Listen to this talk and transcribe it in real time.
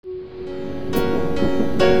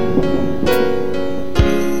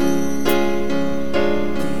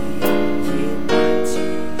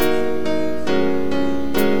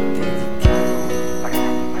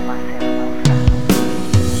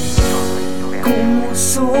Como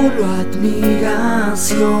solo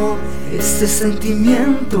admiración, este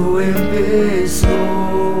sentimiento empezó,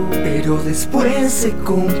 pero después se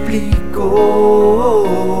complicó.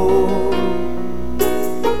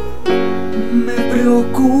 Me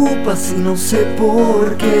preocupas y no sé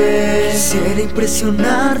por qué. Quisiera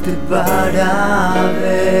impresionarte para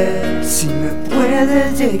ver si me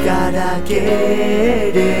puedes llegar a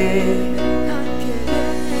querer.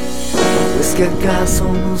 ¿Es que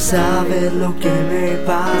acaso no sabes lo que me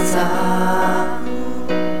pasa?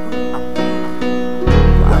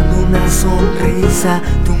 Cuando una sonrisa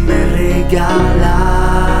tú me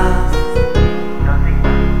regalas,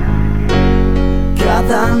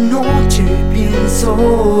 cada noche pienso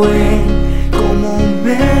en cómo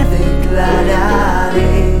me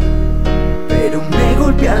declararé, pero me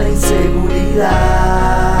golpea la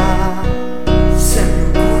inseguridad. Se me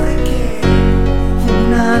ocurre que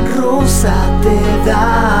una rosa te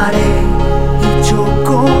daré y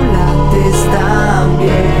chocolates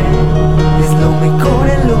también. Es lo mejor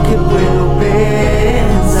en lo que puedo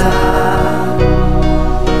pensar.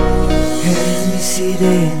 Eres mi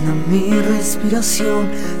sirena, mi respiración,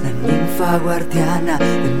 la ninfa guardiana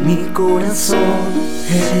de mi corazón.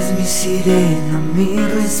 Eres mi sirena, mi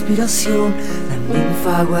respiración, la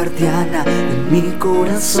ninfa guardiana de mi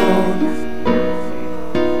corazón.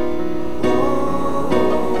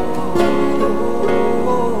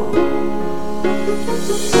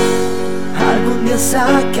 Algún día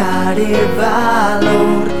sacaré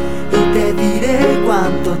valor y te diré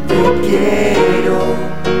cuánto te quiero.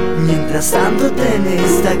 Mientras tanto ten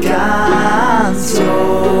esta canción.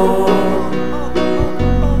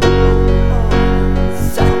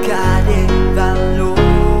 Sacaré valor,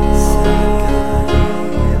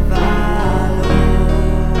 sacaré valor,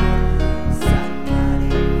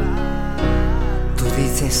 sacaré valor. Tú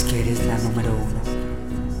dices que eres la número uno,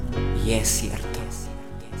 y es cierto.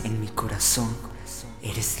 En mi corazón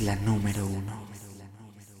eres la número uno.